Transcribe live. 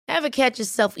Ever catch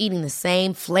yourself eating the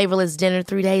same flavorless dinner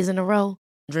 3 days in a row?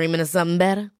 Dreaming of something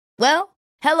better? Well,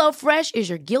 HelloFresh is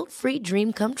your guilt-free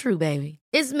dream come true, baby.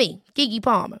 It's me, Keke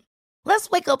Palmer. Let's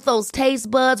wake up those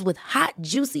taste buds with hot,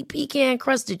 juicy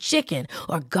pecan-crusted chicken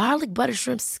or garlic butter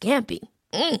shrimp scampi.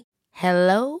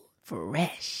 Hello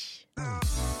Fresh.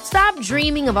 Stop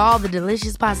dreaming of all the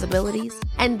delicious possibilities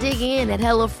and dig in at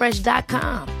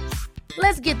HelloFresh.com.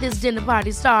 Let's get this dinner party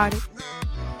started.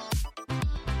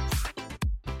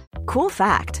 Cool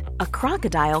fact, a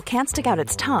crocodile can't stick out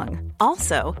its tongue.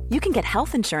 Also, you can get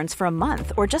health insurance for a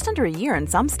month or just under a year in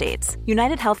some states.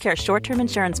 United Healthcare short-term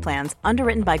insurance plans,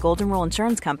 underwritten by Golden Rule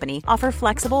Insurance Company, offer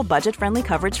flexible, budget-friendly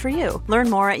coverage for you. Learn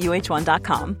more at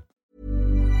uh1.com.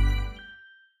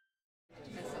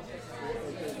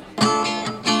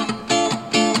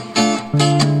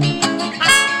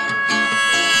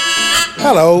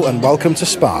 Hello and welcome to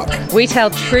Spark. We tell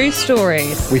true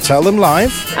stories. We tell them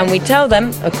live. And we tell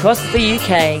them across the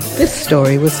UK. This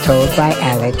story was told by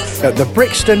Alex At the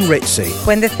Brixton Ritzy.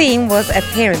 When the theme was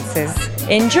appearances.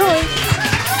 Enjoy.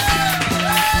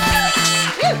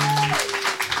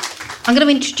 I'm going to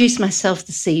introduce myself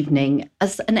this evening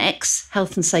as an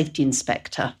ex-health and safety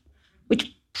inspector,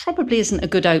 which probably isn't a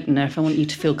good opener if I want you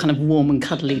to feel kind of warm and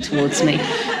cuddly towards me.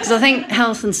 Because I think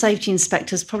health and safety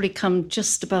inspectors probably come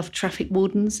just above traffic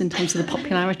wardens in terms of the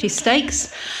popularity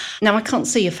stakes. Now, I can't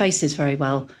see your faces very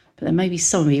well, but there may be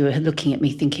some of you who are looking at me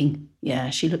thinking, yeah,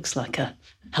 she looks like a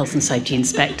health and safety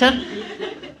inspector.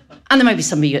 And there may be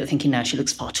some of you that are thinking, no, she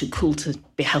looks far too cool to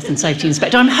be a health and safety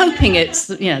inspector. I'm hoping it's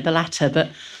the latter, but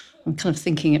I'm kind of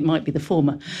thinking it might be the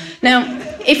former. Now,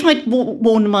 if I'd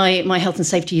worn my health and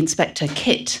safety inspector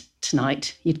kit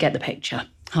tonight, you'd get the picture.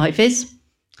 High vis,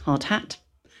 hard hat,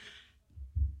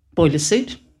 boiler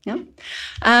suit, yeah.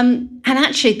 And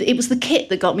actually, it was the kit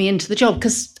that got me into the job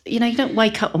because, you don't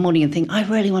wake up one morning and think, I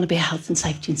really want to be a health and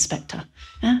safety inspector.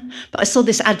 Yeah? But I saw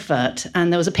this advert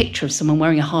and there was a picture of someone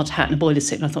wearing a hard hat and a boiler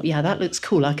suit and I thought, yeah, that looks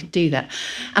cool, I could do that.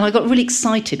 And I got really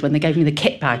excited when they gave me the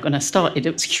kit bag when I started.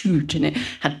 It was huge and it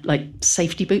had like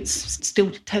safety boots, steel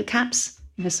toe caps.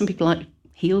 Some people like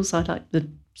heels, I like the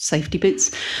safety boots.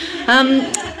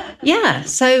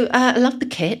 So I loved the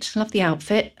kit, loved the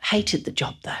outfit, hated the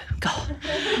job though, God.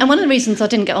 And one of the reasons I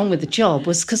didn't get on with the job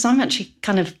was because I'm actually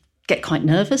kind of get quite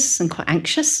nervous and quite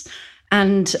anxious.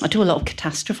 And I do a lot of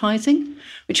catastrophizing,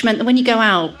 which meant that when you go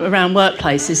out around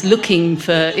workplaces looking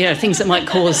for, things that might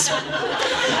cause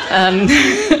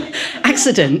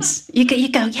accidents, you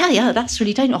go, yeah, that's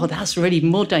really dangerous. Oh, that's really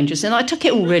more dangerous. And I took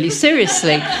it all really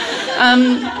seriously.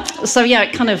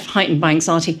 It kind of heightened my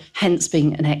anxiety, hence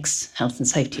being an ex-health and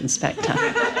safety inspector.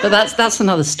 But that's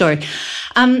another story.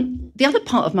 The other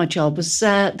part of my job was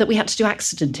that we had to do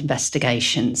accident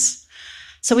investigations.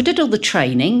 So we did all the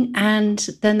training and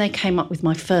then they came up with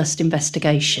my first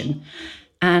investigation.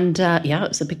 And it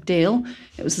was a big deal.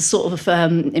 It was the sort of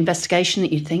investigation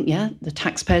that you'd think, the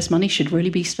taxpayers' money should really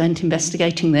be spent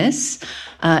investigating this.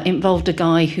 Involved a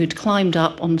guy who'd climbed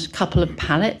up on a couple of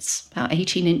pallets, about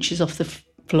 18 inches off the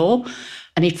floor,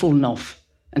 and he'd fallen off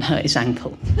and hurt his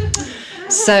ankle.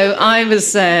 So I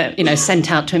was,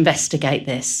 sent out to investigate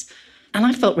this. And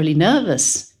I felt really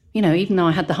nervous. Even though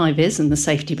I had the high vis and the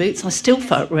safety boots, I still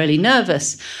felt really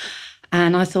nervous.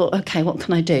 And I thought, okay, what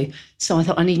can I do? So I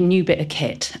thought I need a new bit of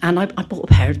kit. And I bought a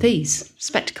pair of these,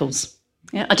 spectacles.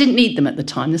 Yeah, I didn't need them at the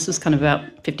time. This was kind of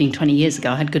about 15, 20 years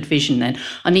ago. I had good vision then.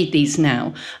 I need these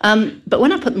now. But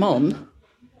when I put them on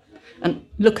and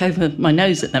look over my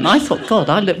nose at them, I thought, God,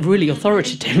 I look really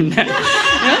authoritative now.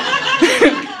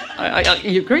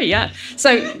 You agree, yeah.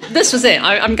 So this was it.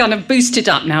 I'm kind of boosted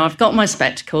up now. I've got my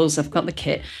spectacles. I've got the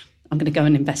kit. I'm going to go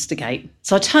and investigate.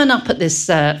 So I turn up at this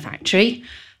factory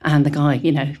and the guy,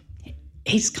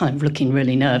 he's kind of looking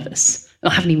really nervous.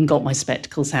 I haven't even got my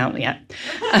spectacles out yet.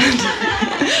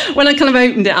 And when I kind of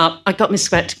opened it up, I got my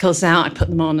spectacles out, I put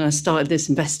them on and I started this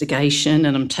investigation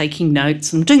and I'm taking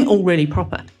notes. I'm doing it all really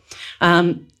proper.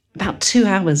 About 2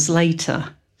 hours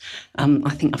later, I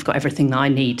think I've got everything that I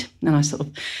need. And I sort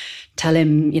of tell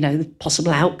him, the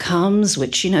possible outcomes,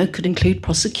 which, could include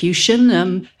prosecution.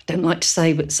 I don't like to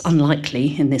say it's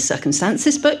unlikely in these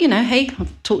circumstances, but, hey,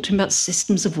 I've talked to him about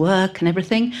systems of work and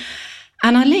everything.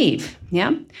 And I leave,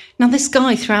 yeah? Now, this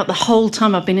guy, throughout the whole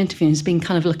time I've been interviewing, has been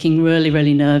kind of looking really,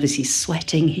 really nervous. He's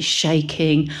sweating, he's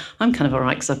shaking. I'm kind of all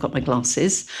right because I've got my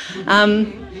glasses.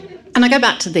 And I go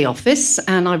back to the office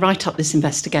and I write up this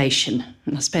investigation.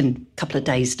 And I spend a couple of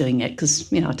days doing it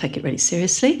because, I take it really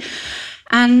seriously.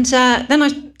 And then I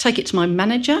take it to my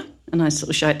manager and I sort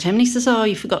of show it to him. And he says, oh,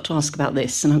 you forgot to ask about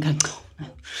this. And I'm going, oh, no.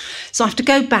 So I have to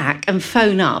go back and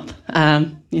phone up,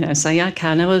 say, okay,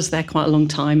 I know I was there quite a long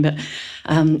time, but,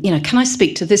 can I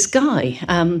speak to this guy,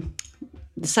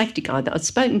 the safety guy that I'd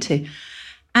spoken to?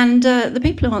 And the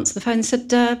people who answered the phone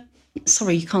said,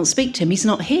 sorry, you can't speak to him. He's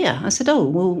not here. I said, oh,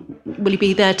 well, will he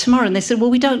be there tomorrow? And they said, well,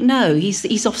 we don't know.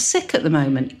 He's off sick at the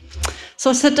moment. So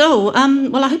I said,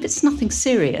 well, I hope it's nothing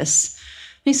serious.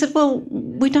 And he said, well,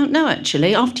 we don't know,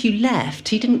 actually. After you left,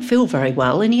 he didn't feel very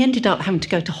well, and he ended up having to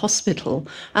go to hospital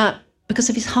because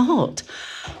of his heart.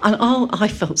 And I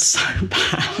felt so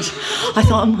bad. I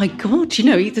thought, oh, my God,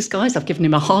 this guy's, I've given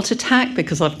him a heart attack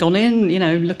because I've gone in,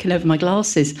 looking over my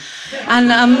glasses.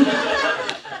 And,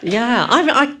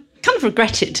 I kind of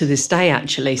regret it to this day,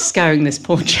 actually, scaring this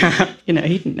poor chap. He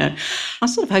didn't know. I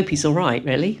sort of hope he's all right,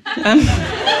 really.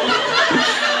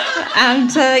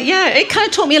 It kind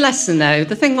of taught me a lesson, though.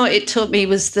 The thing what it taught me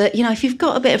was that, if you've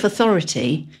got a bit of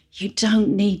authority, you don't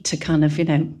need to kind of,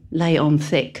 lay it on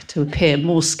thick to appear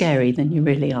more scary than you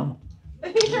really are.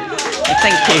 Thank you.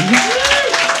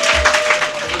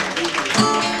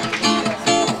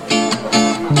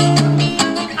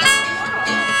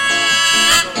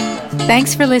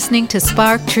 Thanks for listening to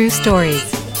Spark True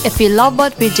Stories. If you love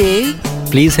what we do,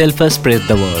 please help us spread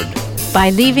the word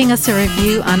by leaving us a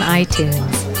review on iTunes.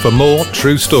 For more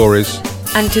true stories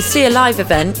and to see a live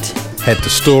event, head to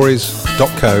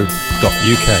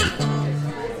stories.co.uk.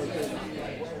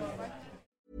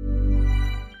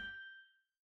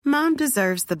 Mom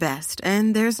deserves the best,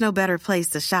 and there's no better place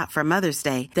to shop for Mother's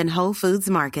Day than Whole Foods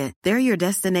Market. They're your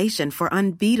destination for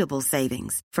unbeatable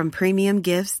savings, from premium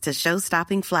gifts to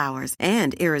show-stopping flowers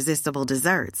and irresistible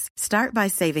desserts. Start by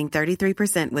saving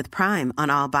 33% with Prime on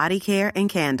all body care and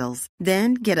candles.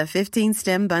 Then get a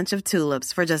 15-stem bunch of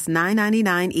tulips for just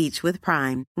 $9.99 each with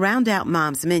Prime. Round out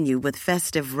Mom's menu with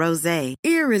festive rosé,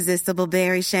 irresistible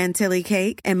berry chantilly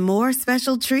cake, and more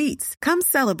special treats. Come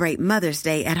celebrate Mother's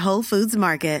Day at Whole Foods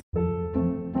Market.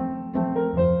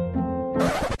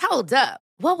 Hold up.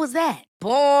 What was that?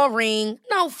 Boring.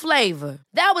 No flavor.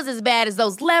 That was as bad as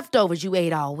those leftovers you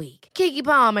ate all week. Keke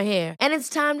Palmer here, and it's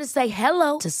time to say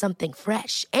hello to something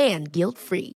fresh and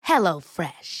guilt-free. Hello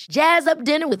Fresh. Jazz up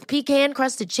dinner with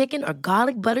pecan-crusted chicken or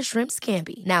garlic butter shrimp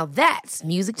scampi. Now that's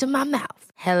music to my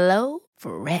mouth. Hello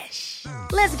Fresh.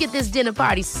 Let's get this dinner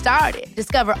party started.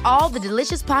 Discover all the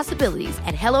delicious possibilities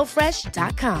at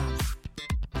HelloFresh.com.